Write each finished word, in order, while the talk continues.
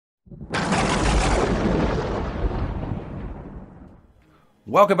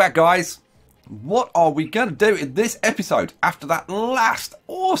Welcome back, guys. What are we going to do in this episode after that last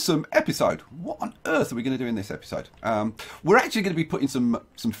awesome episode? What on earth are we going to do in this episode? We're actually going to be putting some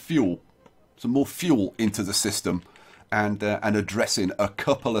more fuel into the system and addressing a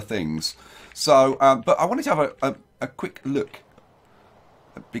couple of things. So, but I wanted to have a quick look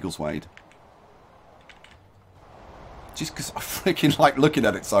at Biggleswade. Just because I freaking like looking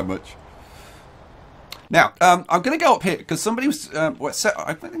at it so much. Now, I'm going to go up here because somebody was, I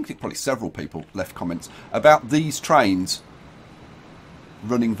think probably several people left comments about these trains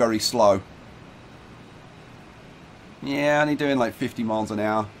running very slow. Yeah, only doing like 50 miles an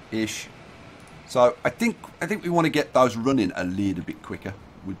hour-ish. So I think we want to get those running a little bit quicker.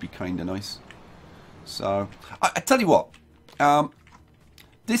 Would be kind of nice. So I tell you what,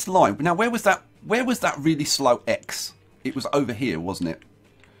 this line. Now, where was that really slow X? It was over here, wasn't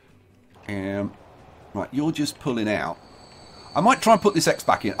it? Right, you're just pulling out. I might try and put this X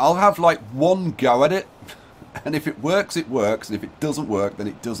back in. I'll have like one go at it. And if it works, it works. And if it doesn't work, then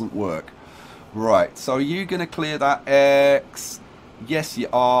it doesn't work. Right, so are you going to clear that X? Yes, you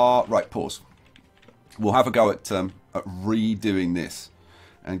are. Right, pause. We'll have a go at redoing this.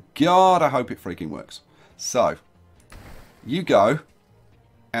 And God, I hope it freaking works. So, you go.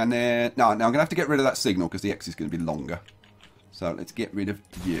 And then, no, I'm going to have to get rid of that signal because the X is going to be longer. So, let's get rid of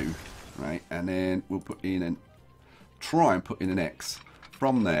you. Right, and then we'll try and put in an X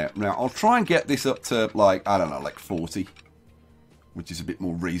from there. Now, I'll try and get this up to, like, I don't know, like 40, which is a bit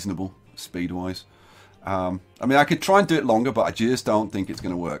more reasonable speed-wise. I mean, I could try and do it longer, but I just don't think it's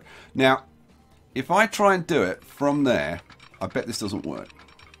going to work. Now, if I try and do it from there, I bet this doesn't work.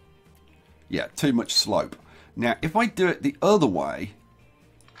 Yeah, too much slope. Now, if I do it the other way,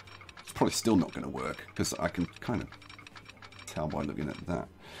 it's probably still not going to work, because I can kind of tell by looking at that.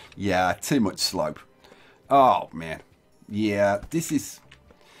 Yeah, too much slope. Oh man, yeah, this is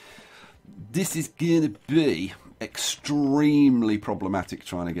gonna be extremely problematic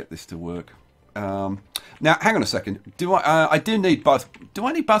trying to get this to work. Now, hang on a second. Do I do need both? Do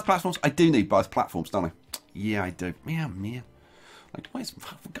I need both platforms? I do need both platforms, don't I? Yeah, I do. Yeah, man. Like,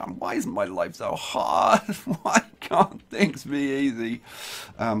 why isn't my life so hard? Why can't things be easy?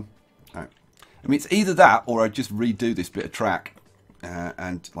 Right. I mean, it's either that or I just redo this bit of track.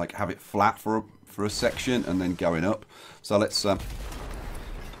 And like have it flat for a section and then going up. So let's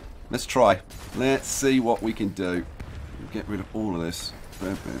try. Let's see what we can do. Get rid of all of this.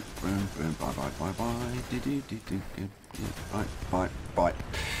 Bye bye. Bye.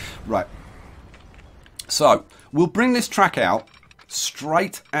 Right. So we'll bring this track out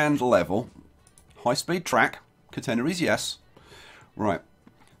straight and level. High speed track. Catenaries, yes. Right.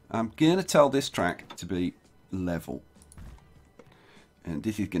 I'm gonna tell this track to be level. And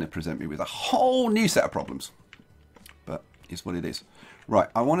this is going to present me with a whole new set of problems. But it's what it is. Right,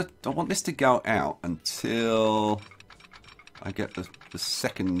 I want this to go out until I get the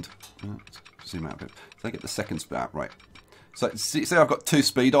second... zoom out a bit. So I get the second speed. Right. So see I've got two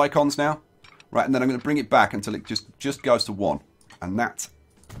speed icons now? Right, and then I'm going to bring it back until it just goes to 1. And that's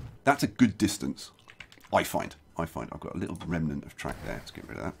a good distance. I find. I've got a little remnant of track there. Let's get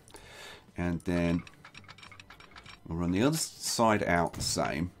rid of that. And then... we'll run the other side out the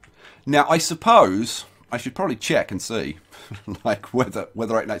same. Now, I suppose I should probably check and see, like whether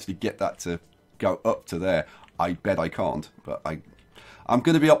I can actually get that to go up to there. I bet I can't, but I'm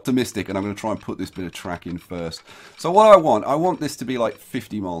going to be optimistic, and I'm going to try and put this bit of track in first. So what I want this to be like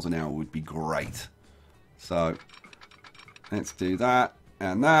 50 miles an hour would be great. So let's do that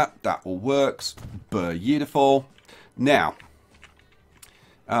and that. That all works. Beautiful. Now,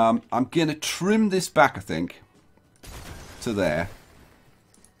 I'm going to trim this back, I think, to there,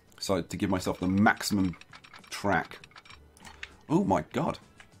 so to give myself the maximum track. Oh my god,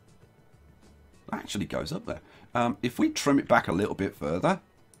 that actually goes up there. If we trim it back a little bit further,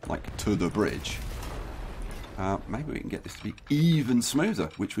 like to the bridge, maybe we can get this to be even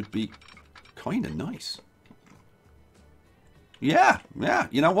smoother, which would be kind of nice. Yeah,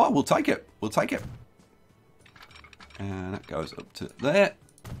 you know what, we'll take it. And that goes up to there.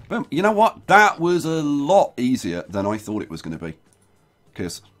 Boom. You know what? That was a lot easier than I thought it was going to be.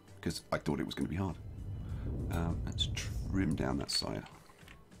 Because I thought it was going to be hard. Let's trim down that side.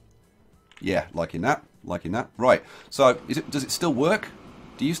 Yeah, liking that. Right. So, does it still work?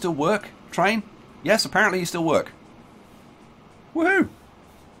 Do you still work, train? Yes, apparently you still work. Woohoo!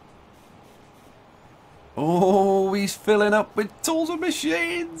 Oh, he's filling up with tools and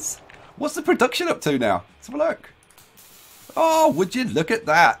machines. What's the production up to now? Let's have a look. Oh, would you look at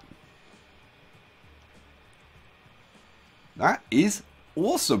that? That is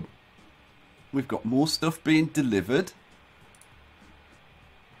awesome. We've got more stuff being delivered.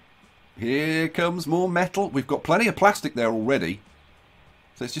 Here comes more metal. We've got plenty of plastic there already.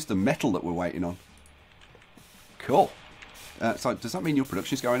 So it's just the metal that we're waiting on. Cool. So does that mean your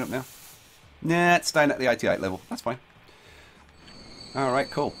production's going up now? Nah, it's staying at the 88 level. That's fine. Alright,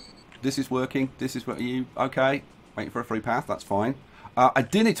 cool. This is working. This is what you... Okay. Waiting for a free path. That's fine. I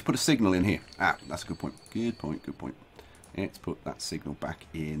do need to put a signal in here. Ah, that's a good point. Good point, good point. Let's put that signal back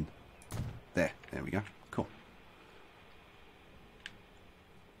in there. There we go. Cool.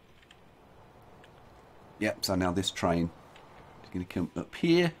 Yep, so now this train is going to come up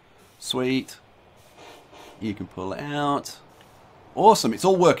here. Sweet. You can pull it out. Awesome, it's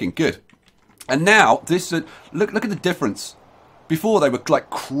all working. Good. And now, this look at the difference. Before they were like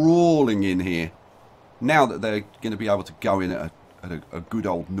crawling in here. Now that they're going to be able to go in at a good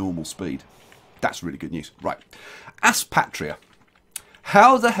old normal speed. That's really good news. Right. Aspatria.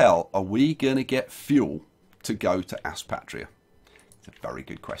 How the hell are we going to get fuel to go to Aspatria? It's a very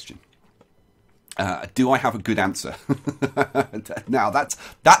good question. Do I have a good answer? Now,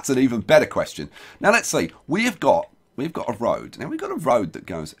 that's an even better question. Now, let's see. We've got a road. Now, we've got a road that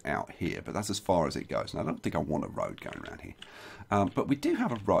goes out here, but that's as far as it goes. Now, I don't think I want a road going around here. But we do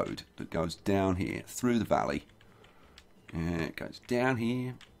have a road that goes down here through the valley. It goes down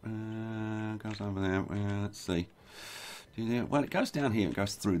here. Goes over there. Let's see. Well, it goes down here and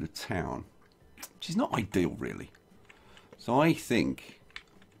goes through the town, which is not ideal, really. So I think...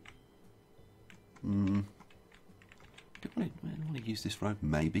 do I want to use this road?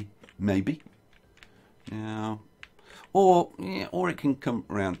 Maybe. Maybe. Now, or it can come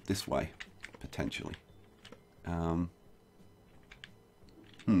around this way, potentially.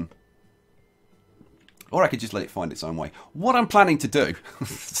 Or I could just let it find its own way. What I'm planning to do...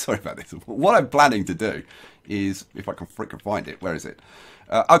 sorry about this. What I'm planning to do is... If I can frickin' find it. Where is it?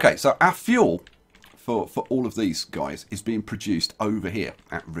 Okay, so our fuel for all of these guys is being produced over here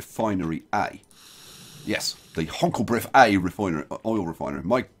at Refinery A. Yes, the Honkelbriff A refinery, oil refinery.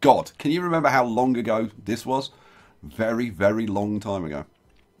 My God, can you remember how long ago this was? Very, very long time ago.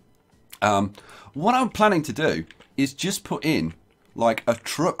 What I'm planning to do is just put in like a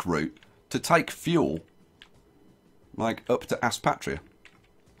truck route to take fuel like up to Aspatria.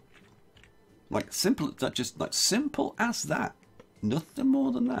 Like simple, just like simple as that. Nothing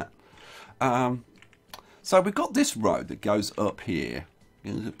more than that. So we've got this road that goes up here,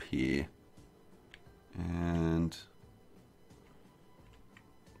 and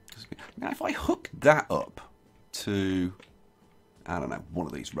now if I hook that up to, I don't know, one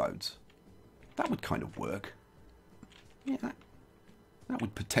of these roads, that would kind of work. Yeah, that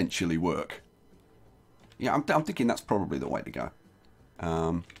would potentially work. Yeah, I'm thinking that's probably the way to go.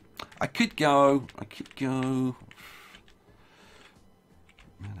 I could go, I don't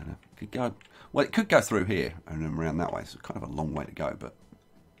know, well, it could go through here and then around that way. It's kind of a long way to go, but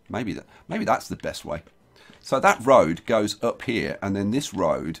maybe that's the best way. So that road goes up here, and then this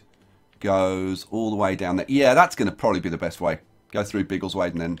road goes all the way down there. Yeah, that's going to probably be the best way. Go through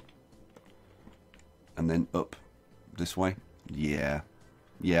Biggleswade and then up this way. Yeah.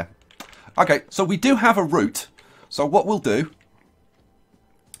 Yeah. Okay, so we do have a route. So what we'll do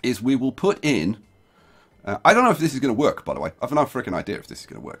is we will put in... I don't know if this is going to work, by the way. I've no freaking idea if this is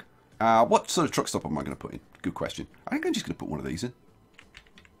going to work. What sort of truck stop am I going to put in? Good question. I think I'm just going to put one of these in.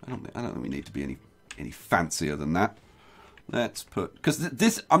 I don't think we need to be any fancier than that. Let's put... Because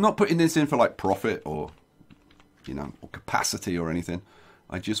this... I'm not putting this in for, like, profit or, you know, or capacity or anything.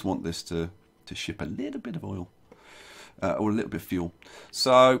 I just want this to ship a little bit of oil. Or a little bit of fuel.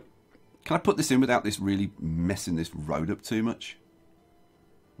 So... Can I put this in without this really messing this road up too much?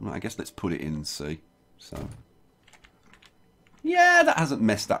 Well, I guess let's put it in and see. So, yeah, that hasn't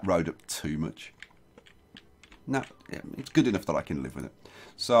messed that road up too much. No, yeah, it's good enough that I can live with it.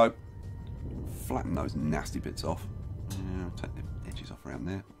 So, flatten those nasty bits off. Yeah, I'll take the edges off around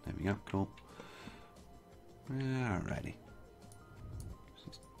there. There we go, cool. Alrighty.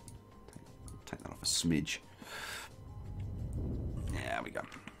 Take that off a smidge. There we go.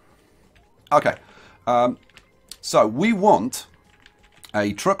 Okay, so we want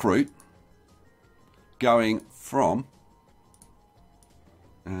a truck route going from,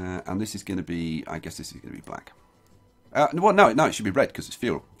 and this is going to be, I guess this is going to be black. Well, no, it should be red because it's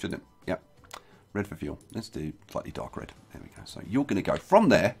fuel, shouldn't it? Yep, red for fuel. Let's do slightly dark red. There we go. So you're going to go from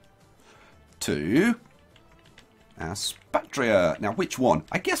there to Aspatria. Now, which one?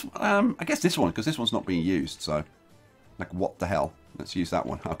 I guess this one, because this one's not being used. So, like, what the hell? Let's use that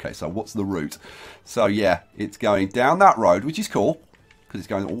one. Okay, so what's the route? So, yeah, it's going down that road, which is cool, because it's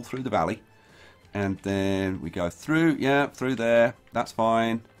going all through the valley. And then we go through, yeah, through there. That's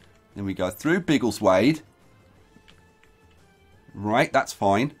fine. Then we go through Biggleswade. Right, that's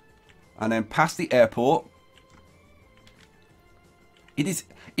fine. and then past the airport. It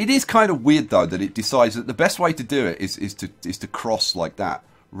is kind of weird though that it decides that the best way to do it is to cross like that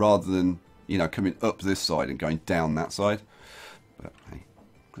rather than, you know, coming up this side and going down that side. But hey,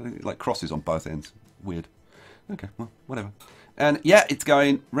 it like crosses on both ends. Weird. Okay, well, whatever. And yeah, it's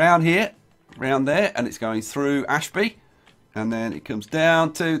going round here, round there, and it's going through Ashby, and then it comes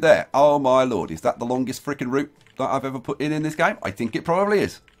down to there. Oh my lord, is that the longest freaking route that I've ever put in this game? I think it probably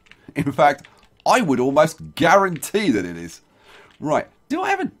is. In fact, I would almost guarantee that it is. Right, do I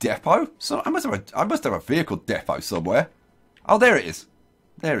have a depot? So I must have a vehicle depot somewhere. Oh, there it is.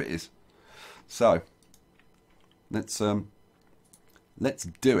 There it is. So let's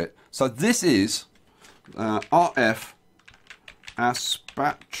do it. So this is RF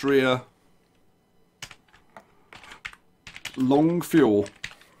Aspatria long fuel.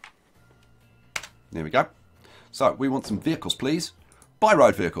 There we go. So we want some vehicles, please. By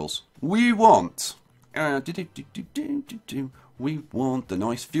road vehicles. We want we want the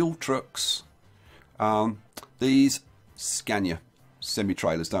nice fuel trucks. These Scania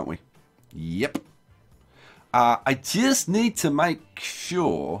semi-trailers, don't we? Yep. I just need to make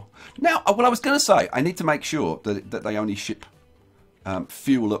sure. Now, what I was going to say, I need to make sure that they only ship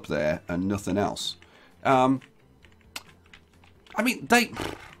fuel up there and nothing else. I mean, they.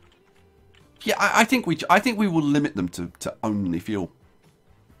 Yeah, I think we will limit them to only fuel.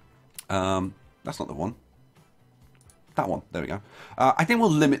 That's not the one. That one. There we go. I think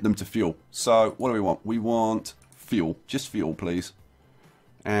we'll limit them to fuel. So what do we want? We want fuel. Just fuel, please.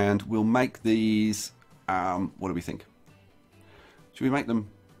 And we'll make these. What do we think? Should we make them?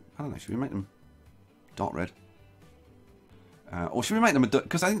 I don't know. Should we make them dark red? Or should we make them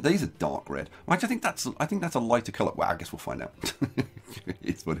because I think these are dark red. Actually, I think that's a lighter colour. Well, I guess we'll find out.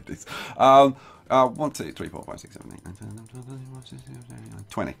 It's what it is. 1, 2, 3, 4, 5, 6, 7, 8, 9, 10, 11, 12, 13, 14, 15, 16, 17,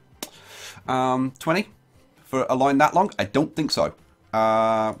 20. 20 for a line that long? I don't think so.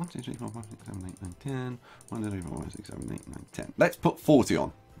 1, 2, 3, 4, 5, 6, 7, 8, 9, 10. 1, 2, 3, 4, 5, 6, 7, 8, 9, 10. Let's put 40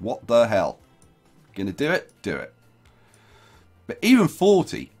 on. What the hell? Gonna do it? Do it. But even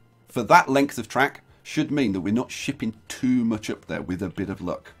 40 for that length of track should mean that we're not shipping too much up there with a bit of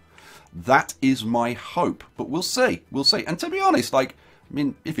luck. That is my hope. But we'll see. We'll see. And to be honest, like, I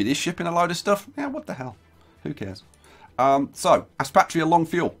mean, if it is shipping a load of stuff, yeah, what the hell? Who cares? So, Aspatria long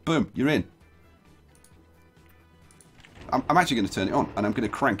fuel. Boom, you're in. I'm actually going to turn it on, and I'm going to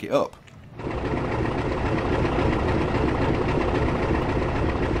crank it up.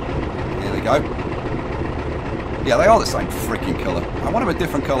 There we go. Yeah, they are the same freaking colour. I want them a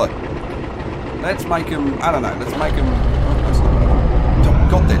different colour. Let's make them, I don't know, let's make them... Oh, that's not what I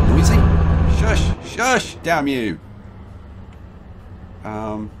want. God, they're noisy. Shush, shush, damn you.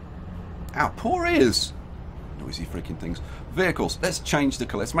 Ow, poor ears. Noisy freaking things. Vehicles, let's change the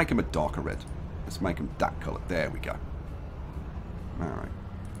colour. Let's make them a darker red. Let's make them that colour. There we go. Alright.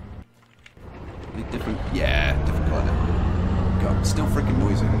 Different, yeah, different colour. God, still freaking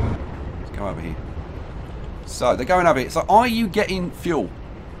noisy. Let's go over here. So, they're going over here. So, are you getting fuel?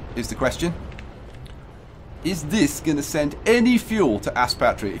 Is the question. Is this going to send any fuel to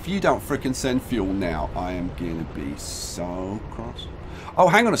Aspatria? If you don't frickin' send fuel now, I am going to be so cross. Oh,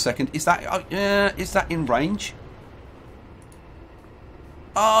 hang on a second. Is that in range?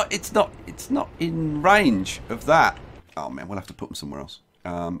 Oh, it's not in range of that. Oh man, we'll have to put them somewhere else.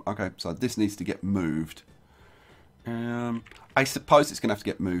 Okay, so this needs to get moved. I suppose it's going to have to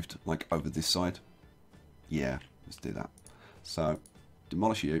get moved like over this side. Yeah, let's do that. So,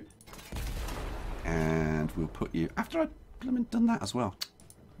 demolish you. And we'll put you... After I've done that as well.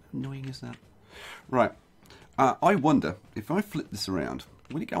 How annoying is that? Right. I wonder, if I flip this around,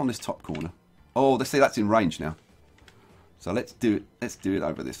 will it go on this top corner? Oh, let's see, that's in range now. So let's do it. Let's do it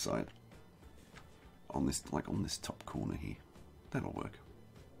over this side. On this, like on this top corner here. That'll work.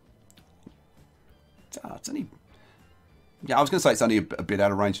 It's only... Yeah, I was going to say it's only a bit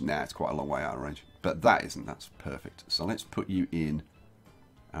out of range. Nah, it's quite a long way out of range. But that isn't. That's perfect. So let's put you in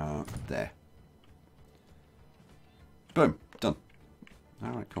there. Boom. Done.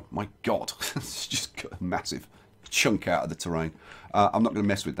 Alright, cool. My God. It's just got a massive chunk out of the terrain. I'm not going to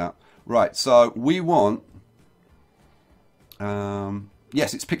mess with that. Right, so we want...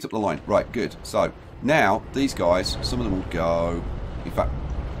 yes, it's picked up the line. Right, good. So, now, these guys, some of them will go... In fact,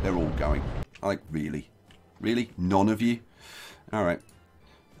 they're all going. Like, really? Really? None of you? Alright.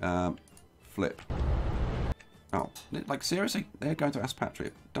 Flip. Oh, like, seriously? They're going to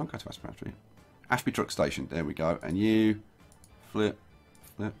Aspatria. Don't go to Aspatria. Ashby Truck Station. There we go. And you... Flip.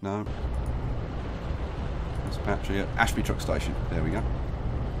 Flip. No. Aspatria. Ashby Truck Station. There we go.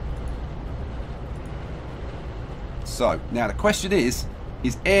 So, now the question is...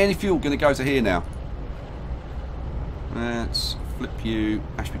 Is any fuel going to go to here now? Let's flip you,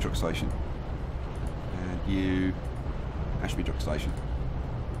 Ashby Truck Station. And you, Ashby Truck Station.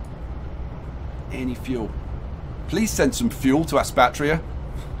 Any fuel? Please send some fuel to Aspatria.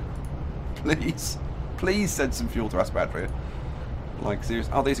 Please. Please send some fuel to Aspatria. Like, serious?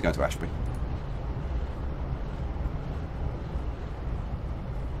 Oh, these are going to Ashby.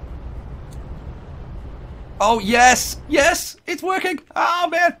 Oh, yes! Yes! It's working! Oh,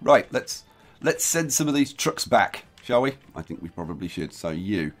 man! Right, let's send some of these trucks back, shall we? I think we probably should. So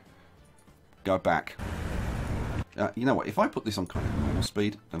you, go back. You know what? If I put this on kind of normal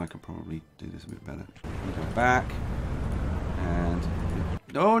speed, then I can probably do this a bit better. You go back. And...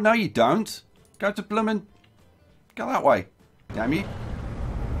 oh, no, you don't. Go to Bloomin'... go that way. Damn you.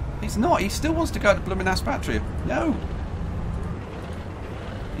 He's not. He still wants to go to Bloomin' Aspatria. No.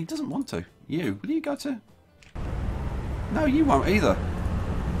 He doesn't want to. You. Will you go to... no, you won't either.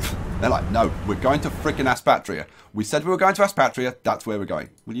 They're like, no, we're going to frickin' Aspatria. We said we were going to Aspatria. That's where we're going.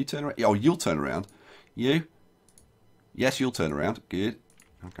 Will you turn around? Oh, you'll turn around. You? Yes, you'll turn around. Good.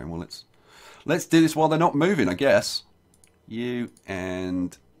 Okay, well, let's do this while they're not moving, I guess. You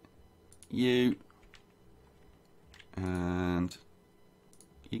and you. And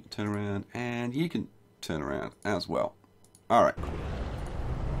you can turn around. And you can turn around as well. All right.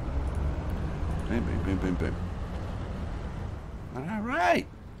 Boom, boom, boom, boom, boom. All right.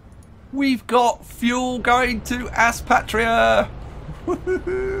 We've got fuel going to Aspatria.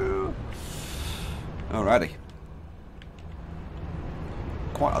 Woohoo! Alrighty.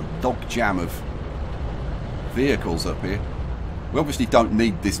 Quite a dog jam of vehicles up here. We obviously don't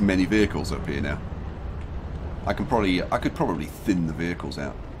need this many vehicles up here now. I could probably thin the vehicles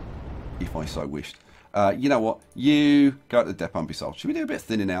out if I so wished. You know what? You go to the depot and be sold. Should we do a bit of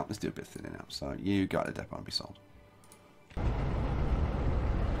thinning out? Let's do a bit of thinning out. So you go to the depot and be sold.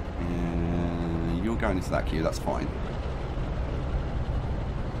 And you're going into that queue. That's fine.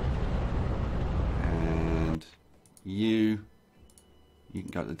 And you can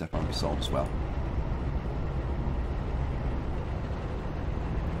go to the depot and be sold as well.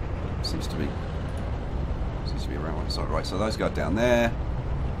 Seems to be around. So right. So those go down there.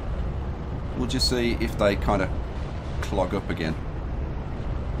 We'll just see if they kind of clog up again.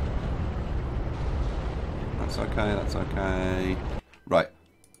 That's okay, that's okay. Right.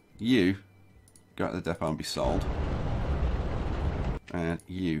 You go to the depot and be sold. And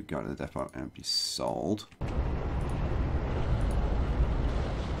you go to the depot and be sold.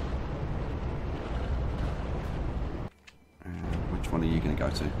 And which one are you going to go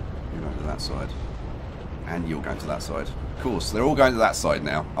to? You're going to that side. And you're going to that side. Of course, they're all going to that side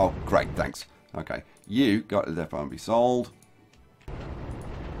now. Oh, great, thanks. Okay, you go to the depot and be sold.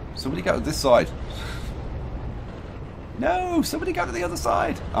 Somebody go to this side. No, somebody go to the other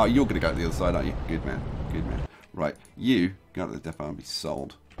side. Oh, you're going to go to the other side, aren't you? Good man, good man. Right, you go to the depot and be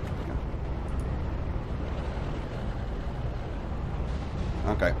sold.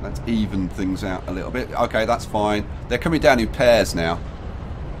 Okay, let's even things out a little bit. Okay, that's fine. They're coming down in pairs now.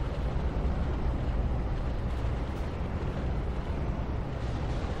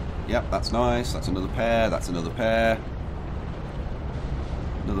 Yep, that's nice. That's another pair. That's another pair.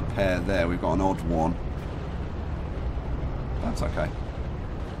 Another pair there. We've got an odd one. That's okay.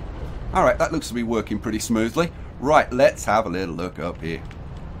 Alright, that looks to be working pretty smoothly. Right, let's have a little look up here.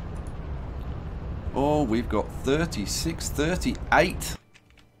 Oh, we've got 36, 38.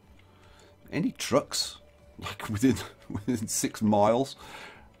 Any trucks? Like within 6 miles?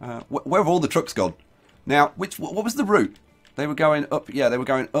 Where have all the trucks gone? Now, what was the route? They were going up, yeah, they were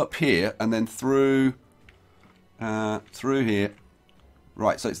going up here and then through here.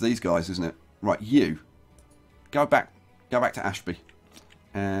 Right, so it's these guys, isn't it? Right, you go back to Ashby.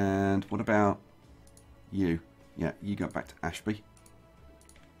 And what about you? Yeah, you go back to Ashby.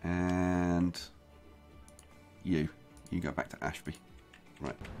 And you go back to Ashby.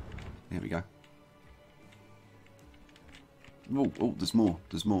 Right, there we go. Oh, there's more.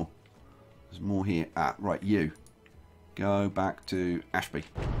 There's more here. Ah, right, you go back to Ashby.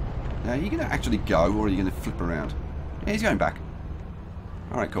 Now, are you going to actually go, or are you going to flip around? Yeah, he's going back.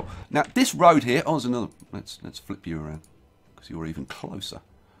 All right, cool. Now, this road here... oh, there's another... Let's flip you around, because you're even closer.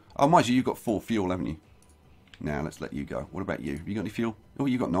 Oh, mind you, you've got 4 fuel, haven't you? Now, let's let you go. What about you? Have you got any fuel? Oh,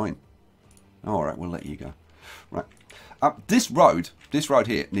 you got 9. All right, we'll let you go. Right. This road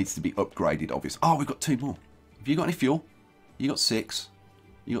here needs to be upgraded, obviously. Oh, we've got 2 more. Have you got any fuel? You got 6.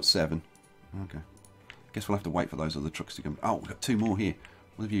 You got 7. Okay. Guess we'll have to wait for those other trucks to come. Oh, we've got 2 more here.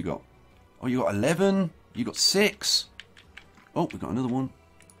 What have you got? Oh, you got 11. You got 6. Oh, we've got another one.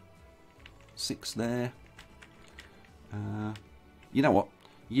 6 there. You know what?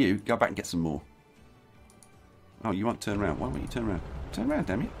 You, go back and get some more. Oh, you won't turn around. Why won't you turn around? Turn around,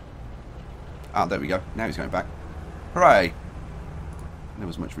 damn you. Ah, there we go. Now he's going back. Hooray! There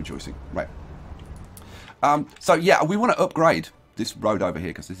was much rejoicing. Right. So, yeah, we want to upgrade this road over here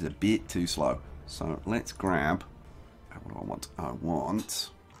because this is a bit too slow. So, let's grab... What do I want? I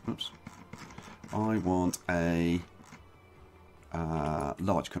want... Oops. I want a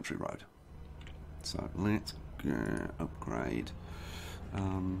large country road. So, let's upgrade...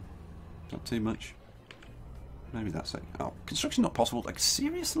 not too much. Maybe that's it. Oh, construction not possible. Like,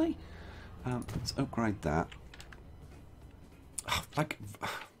 seriously? Let's upgrade that. Oh, like,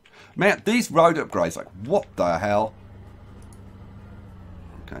 man, these road upgrades, like, what the hell?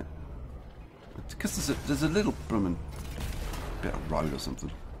 Okay. Because there's a little blooming bit of road or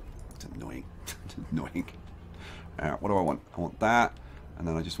something. It's annoying. It's annoying. What do I want? I want that, and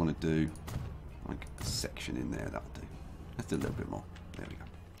then I just want to do like a section in there. That'll do. Let's do a little bit more. There we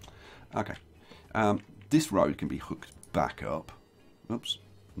go. Okay. This road can be hooked back up. Oops.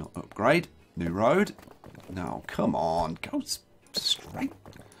 Not upgrade. New road. No, come on. Go straight.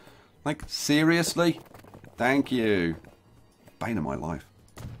 Like, seriously? Thank you. Bane of my life.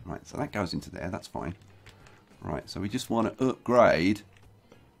 Right, so that goes into there. That's fine. Right, so we just want to upgrade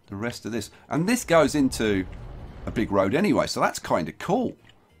the rest of this. And this goes into a big road anyway, so that's kind of cool.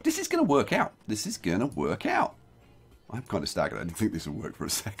 This is going to work out. This is going to work out. I'm kind of staggered. I didn't think this would work for a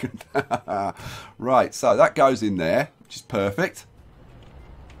second. Right, so that goes in there, which is perfect.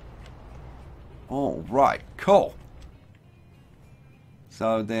 All right, cool.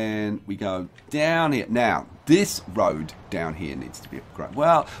 So then we go down here. Now, this road down here needs to be upgraded.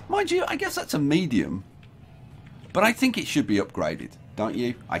 Well, mind you, I guess that's a medium. But I think it should be upgraded, don't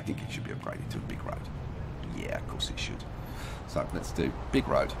you? I think it should be upgraded to a big road. Yeah, of course it should. So let's do big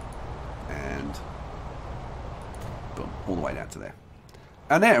road. And boom, all the way down to there.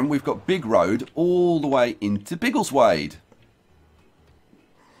 And then we've got big road all the way into Biggleswade.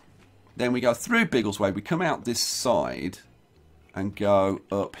 Then we go through Biggleswade. We come out this side and go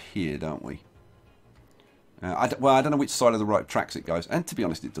up here, don't we? Well, I don't know which side of the right tracks it goes. And to be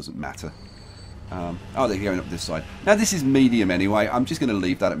honest, it doesn't matter. Oh, they're going up this side. Now, this is medium anyway. I'm just going to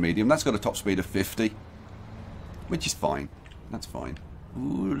leave that at medium. That's got a top speed of 50. Which is fine. That's fine.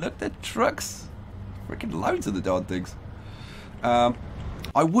 Ooh, look at the trucks. Freaking loads of the darn things. I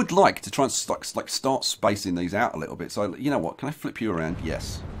would like to try and start spacing these out a little bit. So, you know what? Can I flip you around?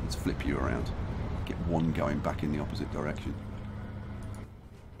 Yes. Let's flip you around. Get one going back in the opposite direction.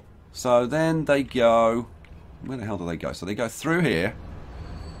 So then they go... Where the hell do they go? So they go through here.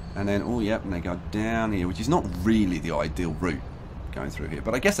 And then, oh, yep, and they go down here, which is not really the ideal route going through here.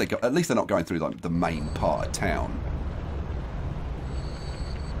 But I guess they go, at least they're not going through like the main part of town.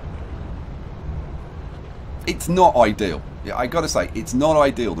 It's not ideal. Yeah, I got to say, it's not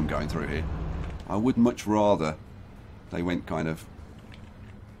ideal them going through here. I would much rather they went kind of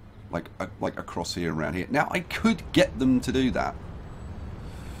like across here, around here. Now, I could get them to do that.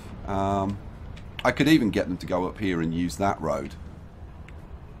 I could even get them to go up here and use that road.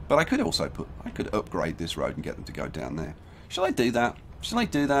 But I could also I could upgrade this road and get them to go down there. Shall I do that? Shall I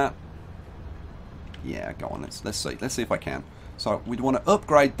do that? Yeah, go on. Let's see. Let's see if I can. So we'd want to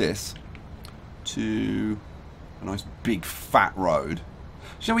upgrade this to a nice big fat road.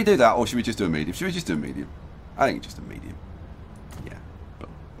 Shall we do that, or should we just do a medium? Should we just do a medium? I think just a medium. Yeah. But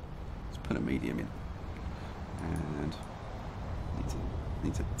let's put a medium in. And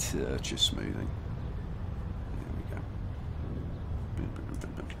needs a touch of smoothing.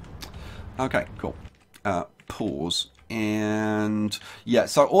 Okay, cool. Pause. And yeah,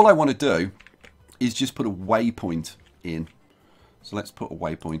 so all I want to do is just put a waypoint in. So let's put a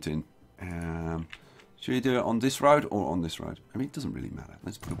waypoint in. Should we do it on this road or on this road? I mean, it doesn't really matter.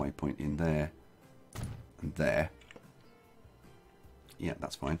 Let's put a waypoint in there and there. Yeah,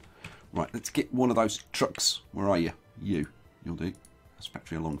 that's fine. Right, let's get one of those trucks. Where are you? You'll do.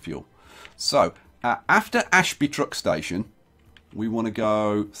 Aspatria long fuel. So, after Ashby Truck Station, we want to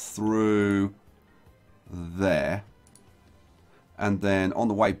go through there. And then on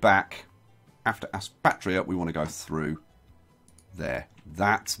the way back, after Aspatria, we want to go through there.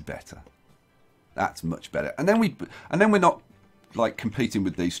 That's better. That's much better. And then we're not like competing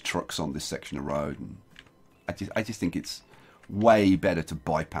with these trucks on this section of road. And I just think it's way better to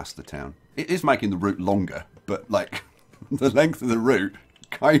bypass the town. It is making the route longer, but like the length of the route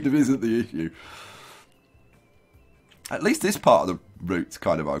kind of isn't the issue. At least this part of the route's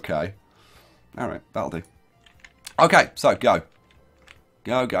kind of okay. Alright, that'll do. Okay, so go.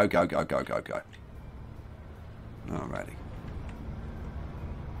 Go, go, go, go, go, go, go. Alrighty.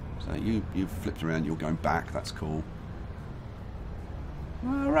 So you've flipped around, you're going back, that's cool.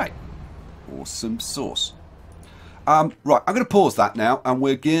 All right. Awesome sauce. Right, I'm going to pause that now, and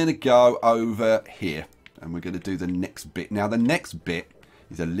we're going to go over here, and we're going to do the next bit. Now, the next bit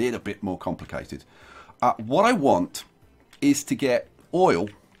is a little bit more complicated. What I want is to get oil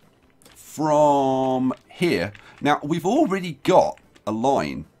from here. Now, we've already got a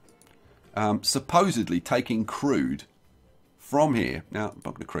line supposedly taking crude from here. Now,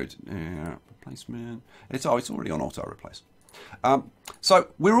 not the crude. Replacement. It's already on auto replace. So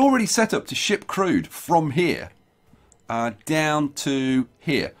we're already set up to ship crude from here down to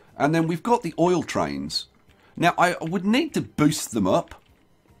here. And then we've got the oil trains. Now, I would need to boost them up,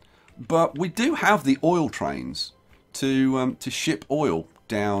 but we do have the oil trains to ship oil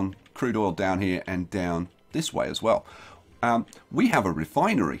down, crude oil down here and down this way as well. We have a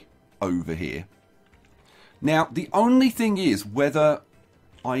refinery over here. Now, the only thing is whether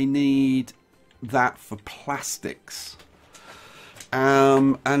I need that for plastics.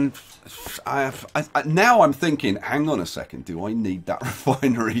 And now I'm thinking, hang on a second, do I need that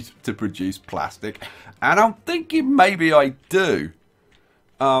refinery to produce plastic? And I'm thinking maybe I do.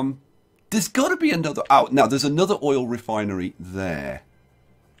 There's got to be another... Oh, no, there's another oil refinery there.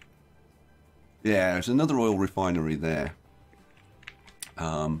 Yeah, there's another oil refinery there.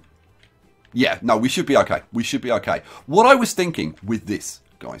 Yeah, no, we should be okay. We should be okay. What I was thinking with this,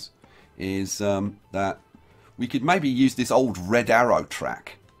 guys, is that we could maybe use this old Red Arrow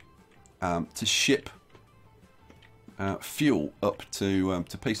track to ship fuel up to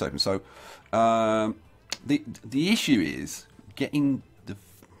PC Open. So the issue is getting the...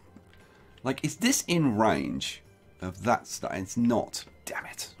 Like, is this in range of that stuff? It's not. Damn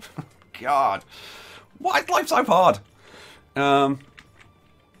it. God. Why is life so hard?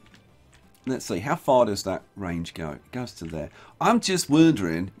 Let's see. How far does that range go? It goes to there. I'm just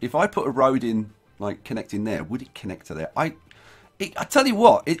wondering, if I put a road in, like, connecting there, would it connect to there? I tell you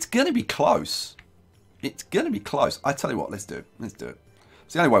what, it's going to be close. It's going to be close. I tell you what, let's do it. Let's do it.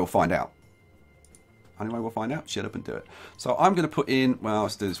 It's the only way we'll find out. Only way we'll find out. Shut up and do it. So I'm going to put in, well,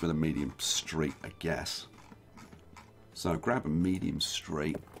 let's do this with a medium street, I guess. So grab a medium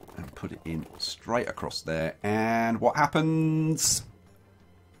street and put it in straight across there. And what happens?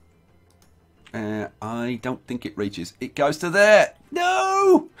 I don't think it reaches. It goes to there.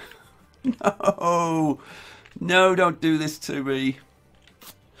 No! No! No, don't do this to me.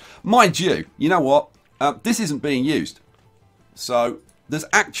 Mind you, you know what? This isn't being used. So there's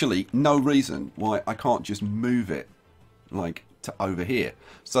actually no reason why I can't just move it, like, to over here,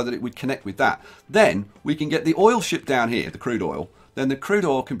 so that it would connect with that. Then we can get the oil shipped down here, the crude oil. Then the crude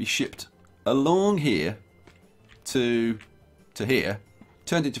oil can be shipped along here to here,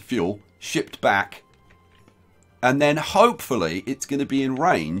 turned into fuel, shipped back, and then hopefully it's going to be in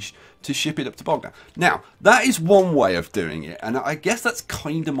range to ship it up to Bogdan. Now, that is one way of doing it, and I guess that's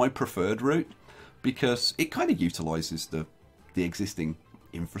kind of my preferred route, because it kind of utilises the existing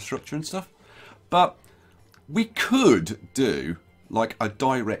infrastructure and stuff. But we could do like a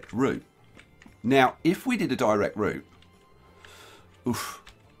direct route. Now, if we did a direct route, oof,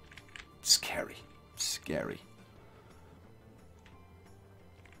 scary, scary.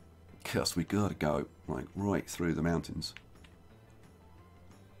 Because we got to go like right through the mountains.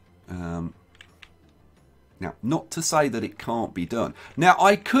 Now, not to say that it can't be done. Now,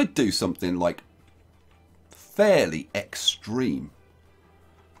 I could do something like fairly extreme.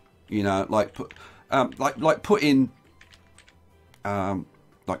 You know, like put put in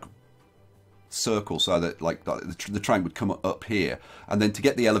like circles so that like the train would come up here, and then to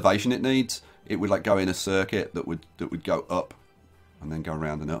get the elevation it needs, it would like go in a circuit that would go up and then go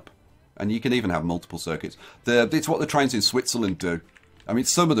around and up. And you can even have multiple circuits. It's what the trains in Switzerland do. I mean,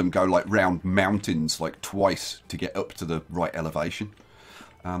 some of them go like round mountains like twice to get up to the right elevation.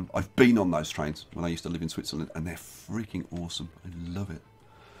 I've been on those trains when I used to live in Switzerland, and they're freaking awesome. I love it.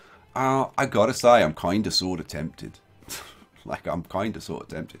 I gotta say, I'm kind of sort of tempted. Like, I'm kind of sort of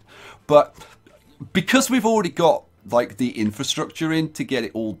tempted. But because we've already got like the infrastructure in to get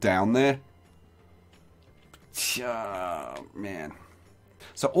it all down there, man.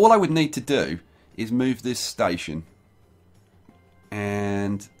 So all I would need to do is move this station,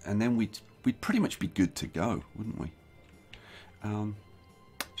 and then we'd pretty much be good to go, wouldn't we?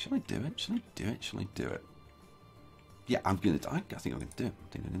 Shall I do it? Shall I do it? Shall I do it? Yeah, I think I'm gonna do it. I think I'm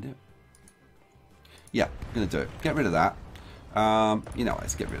gonna do it. Yeah, I'm gonna do it. Get rid of that. You know,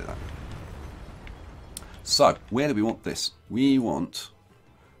 let's get rid of that. So, where do we want this? We want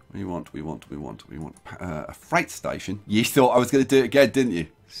a freight station. You thought I was going to do it again, didn't you?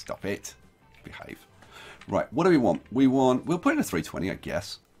 Stop it. Behave. Right, what do we want? We'll put in a 320, I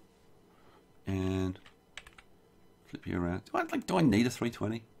guess. And Flip you around. Do I need a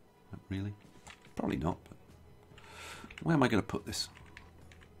 320? Not really. Probably not. But where am I going to put this?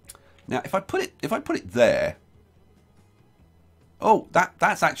 Now, if I put it there. Oh,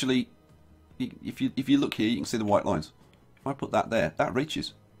 that's actually. If you look here, you can see the white lines. If I put that there, that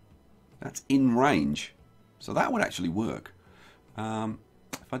reaches. That's in range, so that would actually work.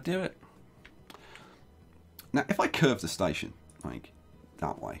 If I do it now, if I curve the station like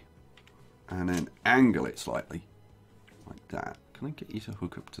that way, and then angle it slightly like that, can I get you to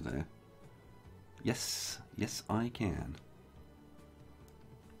hook up to there? Yes, yes, I can.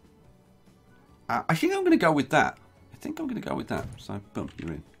 I think I'm going to go with that. So, boom,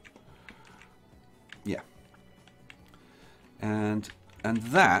 you're in. Yeah. And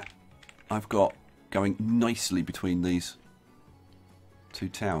that I've got going nicely between these two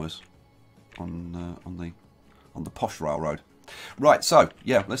towers on the posh railroad. Right. So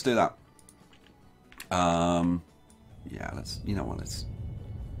yeah, let's do that. Yeah. Let's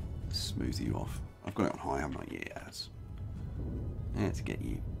smooth you off. I've got it on high, haven't I? Yes. Let's get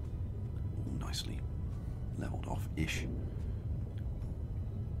you nicely leveled off-ish.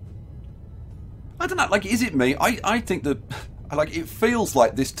 I don't know, like, is it me? I think that, like, it feels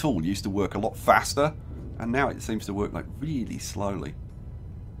like this tool used to work a lot faster, and now it seems to work, like, really slowly.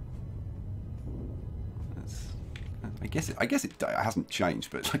 I guess it hasn't changed,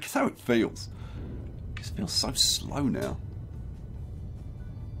 but like, it's how it feels. It just feels so slow now.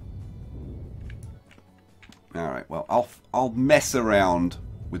 Alright, well, I'll mess around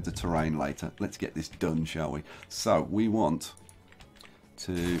with the terrain later. Let's get this done, shall we? So, we want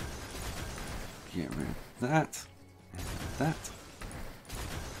to get rid of that, and that.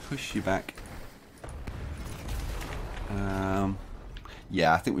 Push you back.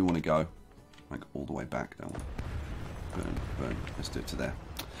 Yeah, I think we want to go like all the way back, don't we? Boom, boom. Let's do it to there.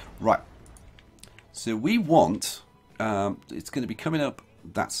 Right. So we want, it's going to be coming up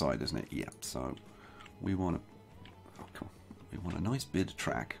that side, isn't it? Yeah. So we want a nice bit of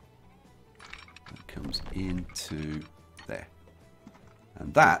track that comes into there,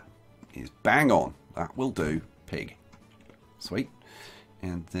 and that is bang on. That will do, pig. Sweet.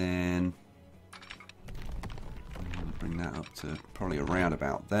 And then I'm going to bring that up to probably around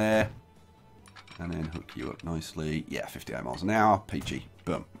about there, and then hook you up nicely. Yeah, 58 miles an hour, PG.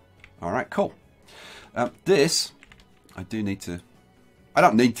 Boom. All right, cool. This, I do need to. I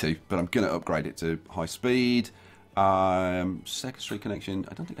don't need to, but I'm going to upgrade it to high speed. Second street connection.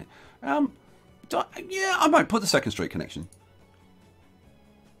 I don't think. Yeah, I might put the second street connection.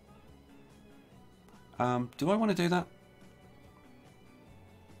 Do I want to do that?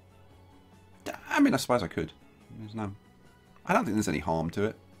 I mean, I suppose I could. I don't think there's any harm to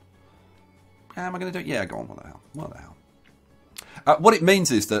it. Am I going to do it? Yeah, go on. What the hell? What the hell? What it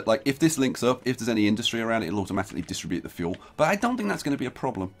means is that, like, if this links up, if there's any industry around it, it'll automatically distribute the fuel. But I don't think that's going to be a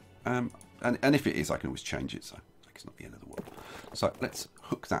problem. And if it is, I can always change it. So it's not the end of the world. So let's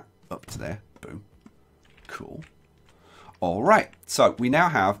hook that up to there. Boom. Cool. All right. So we now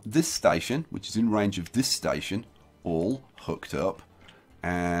have this station, which is in range of this station, all hooked up.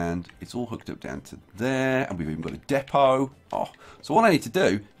 And it's all hooked up down to there. And we've even got a depot. Oh, so all I need to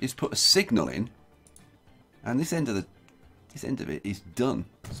do is put a signal in. And this end of it is done.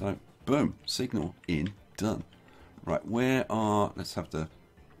 So boom, signal in, done. Right, let's have the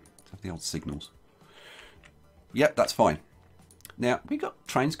old signals. Yep, that's fine. Now we got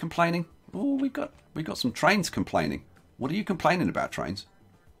trains complaining. Oh, we got some trains complaining. What are you complaining about, trains?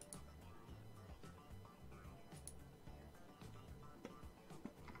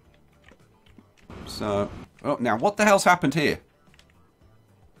 So, oh, now what the hell's happened here?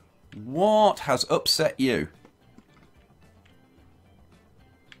 What has upset you?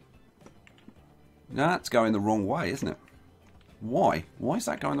 That's going the wrong way, isn't it? Why? Why is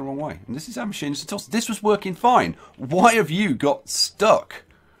that going the wrong way? And this is our machine. This was working fine. Why have you got stuck?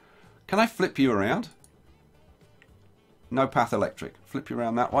 Can I flip you around? No path electric. Flip you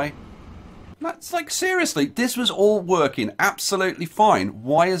around that way. That's like, seriously, this was all working absolutely fine.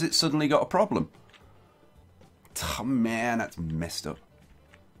 Why has it suddenly got a problem? Oh, man, that's messed up.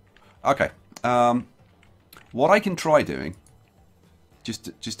 Okay. What I can try doing, just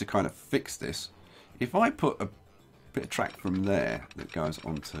to kind of fix this, if I put a bit of track from there that goes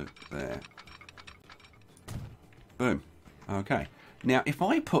onto there. Boom. Okay. Now, if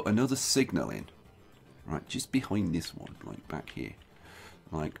I put another signal in, right, just behind this one, like back here,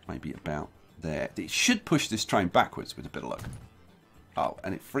 like maybe about there, it should push this train backwards with a bit of luck. Oh,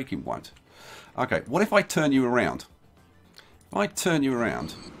 and it freaking won't. Okay, what if I turn you around? If I turn you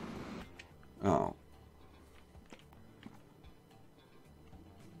around... Oh.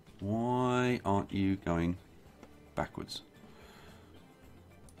 Why aren't you going backwards.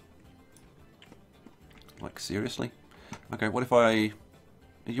 Like, seriously? Okay, what if I...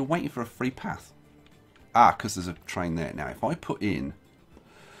 You're waiting for a free path. Ah, because there's a train there. Now, if I put in...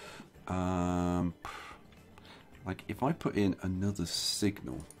 like, if I put in another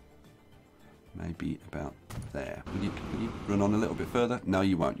signal... Maybe about there. Will you run on a little bit further? No,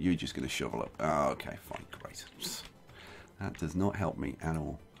 you won't. You're just going to shovel up. Oh, okay, fine, great. That does not help me at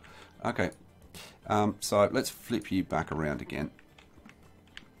all. Okay, so let's flip you back around again.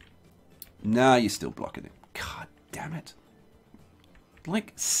 No, you're still blocking it. God damn it.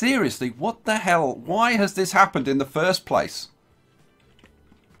 Like, seriously, what the hell? Why has this happened in the first place?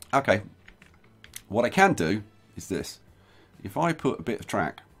 Okay, what I can do is this. If I put a bit of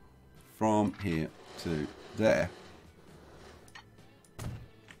track from here to there.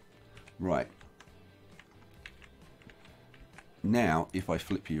 Right. Now, if I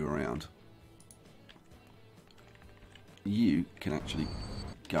flip you around, you can actually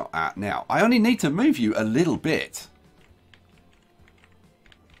go out. Now, I only need to move you a little bit.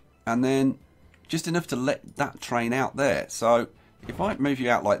 And then just enough to let that train out there. So, if I move you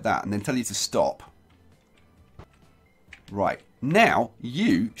out like that and then tell you to stop. Right. Now,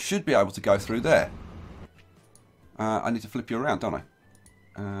 you should be able to go through there. I need to flip you around, don't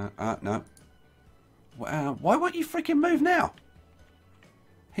I? No. Why won't you freaking move now?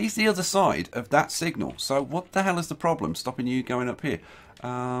 He's the other side of that signal. So what the hell is the problem stopping you going up here?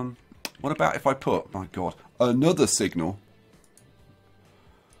 What about if I put, my God, another signal?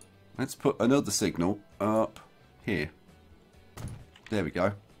 Let's put another signal up here. There we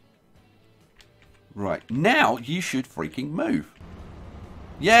go. Right, now you should freaking move.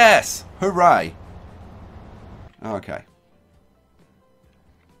 Yes! Hooray! Okay.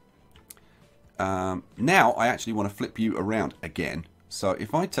 Now I actually want to flip you around again. So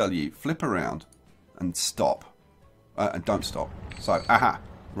if I tell you flip around and stop, and don't stop. So, aha,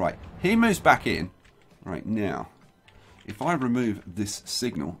 right. He moves back in. Right, now, if I remove this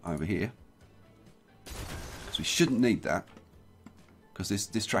signal over here, because we shouldn't need that, because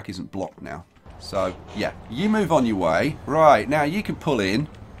this track isn't blocked now. So, yeah, you move on your way. Right, now you can pull in.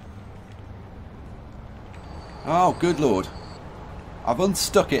 Oh, good Lord. I've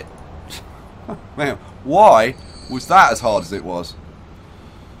unstuck it. Man, why was that as hard as it was?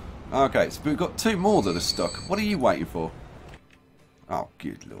 Okay, so we've got two more that are stuck. What are you waiting for? Oh,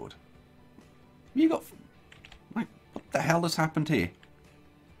 good Lord. You got... Like, what the hell has happened here?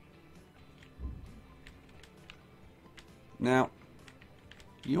 Now...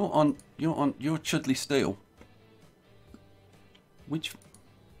 You're on your Chudley Steel. Which...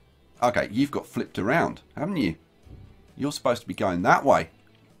 Okay, you've got flipped around, haven't you? You're supposed to be going that way.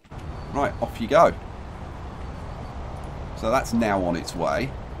 Right, off you go. So that's now on its way.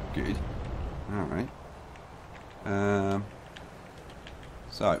 Good. Alright.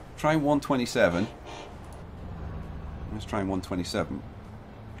 So, train 127. Where's train 127?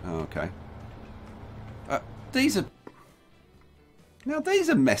 Oh, okay. These are... Now, these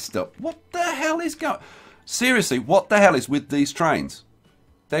are messed up. What the hell is going... Seriously, what the hell is with these trains?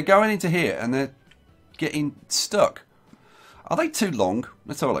 They're going into here and they're getting stuck. Are they too long?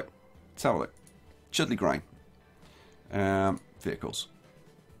 Let's have a look. Let's have a look. Chudley Grain. Vehicles.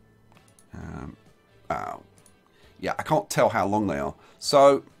 Oh. Yeah, I can't tell how long they are.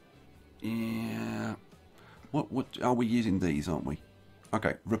 So, yeah. What are we using these, aren't we?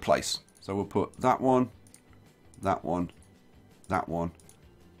 Okay, replace. So we'll put that one, that one, that one,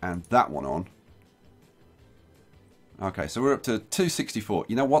 and that one on. Okay, so we're up to 264.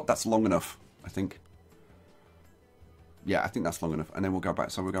 You know what? That's long enough, I think. Yeah, I think that's long enough. And then we'll go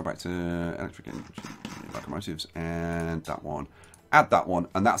back. So we'll go back to electric locomotives and that one. Add that one,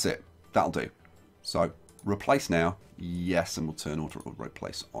 and that's it. That'll do. So replace now. Yes, and we'll turn auto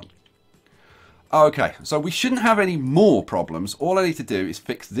replace on. Okay, so we shouldn't have any more problems. All I need to do is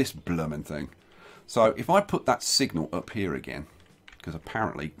fix this bloomin' thing. So if I put that signal up here again, because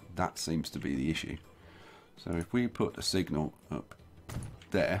apparently that seems to be the issue. So if we put a signal up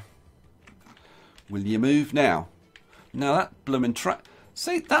there, will you move now? Now that bloomin' train,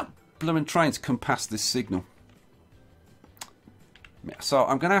 see that bloomin' train's come past this signal. So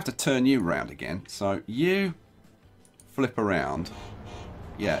I'm going to have to turn you round again. So you flip around.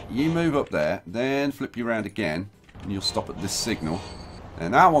 Yeah, you move up there, then flip you around again, and you'll stop at this signal.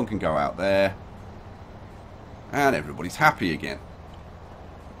 And that one can go out there. And everybody's happy again.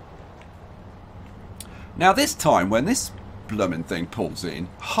 Now this time, when this bloomin' thing pulls in,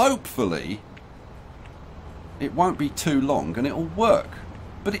 hopefully it won't be too long and it'll work.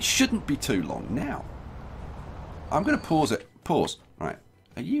 But it shouldn't be too long now. I'm going to pause it. Pause. Right.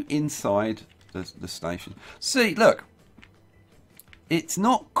 Are you inside the station. See, look. It's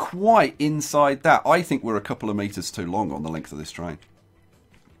not quite inside that. I think we're a couple of meters too long on the length of this train.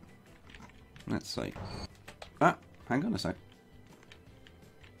 Let's see. Ah, hang on a sec.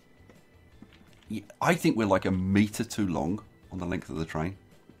 Yeah, I think we're like a meter too long on the length of the train.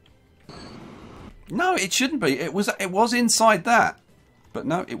 No, it shouldn't be. It was inside that. But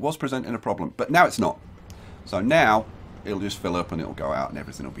no, it was presenting a problem. But now it's not. So now it'll just fill up and it'll go out and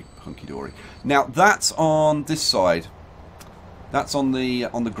everything will be hunky-dory. Now that's on this side. That's on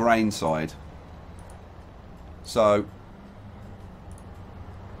the grain side. So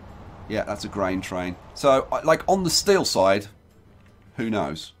yeah, that's a grain train. So like on the steel side, who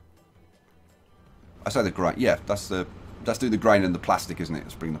knows? I say the grain. Yeah, that's doing the grain and the plastic, isn't it?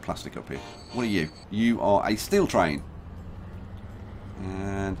 Let's bring the plastic up here. What are you? You are a steel train.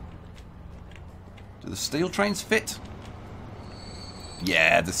 And do the steel trains fit?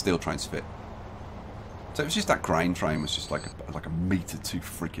 Yeah, the steel trains fit. So it was just that grain train was just like a meter too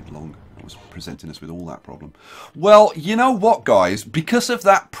freaking long. It was presenting us with all that problem. Well, you know what, guys? Because of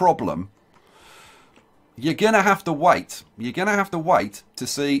that problem, you're going to have to wait. You're going to have to wait to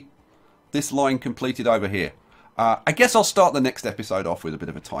see this line completed over here. I guess I'll start the next episode off with a bit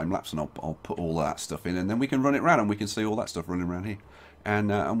of a time lapse, and I'll put all that stuff in, and then we can run it around, and we can see all that stuff running around here,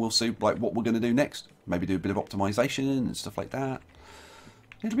 and we'll see like what we're going to do next. Maybe do a bit of optimization and stuff like that.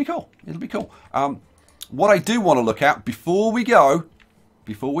 It'll be cool. It'll be cool. What I do want to look at before we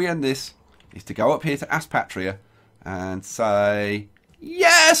end this, is to go up here to Aspatria and say,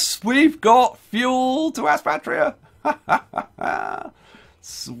 yes, we've got fuel to Aspatria.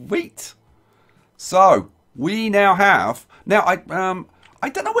 Sweet. So we now have. Now I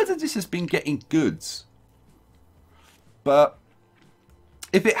don't know whether this has been getting goods, but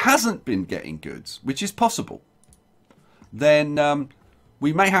if it hasn't been getting goods, which is possible, then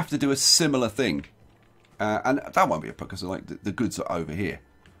we may have to do a similar thing. And that won't be a problem because like the goods are over here.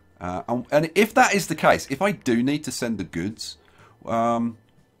 And if that is the case, if I do need to send the goods, what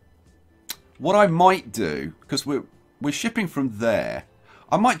I might do, because we're shipping from there,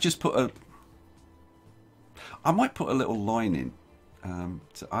 I might just put a little line in.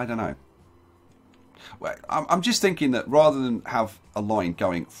 I don't know. Well, I'm just thinking that rather than have a line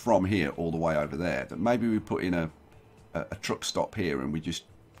going from here all the way over there, that maybe we put in a truck stop here and we just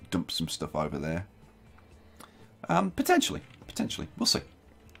dump some stuff over there. Potentially, we'll see.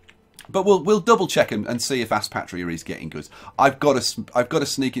 But we'll double check and see if Aspatria is getting goods. I've got a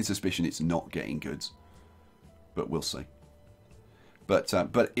sneaking suspicion it's not getting goods, but we'll see. But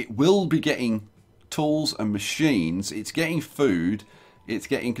it will be getting tools and machines. It's getting food. It's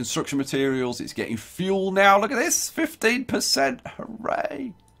getting construction materials. It's getting fuel now. Look at this, 15%.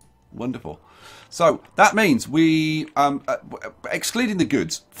 Hooray! Wonderful. So that means we, excluding the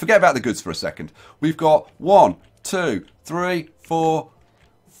goods, forget about the goods for a second. We've got 1, 2, 3, 4,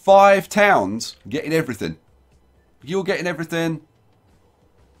 5 towns getting everything. You're getting everything.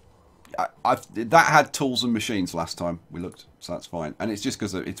 That had tools and machines last time we looked, so that's fine. And it's just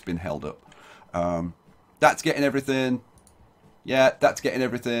because it's been held up. That's getting everything. Yeah, that's getting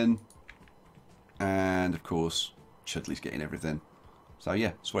everything. And of course, Chudley's getting everything. So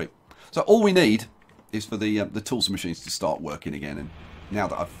yeah, sweet. So all we need is for the tools and machines to start working again. And now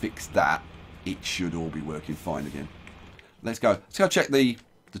that I've fixed that, it should all be working fine again. Let's go. Let's go check the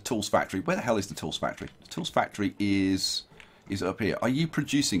tools factory. Where the hell is the tools factory? The tools factory is up here. Are you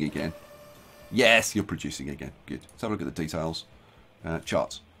producing again? Yes, you're producing again. Good. Let's have a look at the details.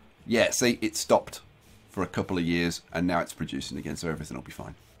 Charts. Yeah, see, it stopped for a couple of years, and now it's producing again, so everything will be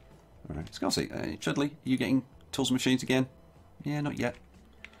fine. All right, let's go see. Chudley, are you getting tools and machines again? Yeah, not yet.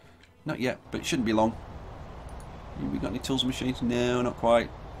 Not yet, but it shouldn't be long. We got any tools and machines? No, not quite.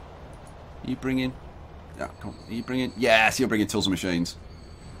 Are you bringing? Oh, come on. Are you bringing? Yes, you're bringing tools and machines.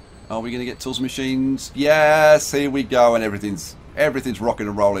 Are we going to get tools and machines? Yes, here we go, and everything's rocking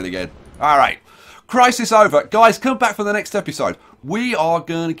and rolling again. All right, crisis over, guys. Come back for the next episode. We are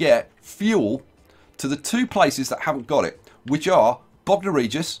going to get fuel to the 2 places that haven't got it, which are Bognor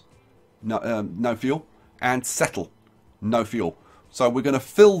Regis, no fuel, and Settle, no fuel. So we're going to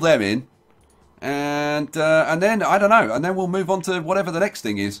fill them in, and then I don't know, and then we'll move on to whatever the next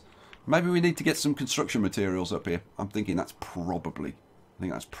thing is. Maybe we need to get some construction materials up here. I'm thinking that's probably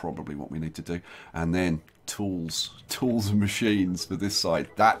what we need to do. And then tools and machines for this side.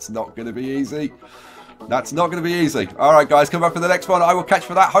 That's not going to be easy. That's not going to be easy. All right, guys, come back for the next one. I will catch you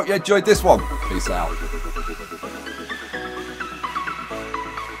for that. Hope you enjoyed this one. Peace out.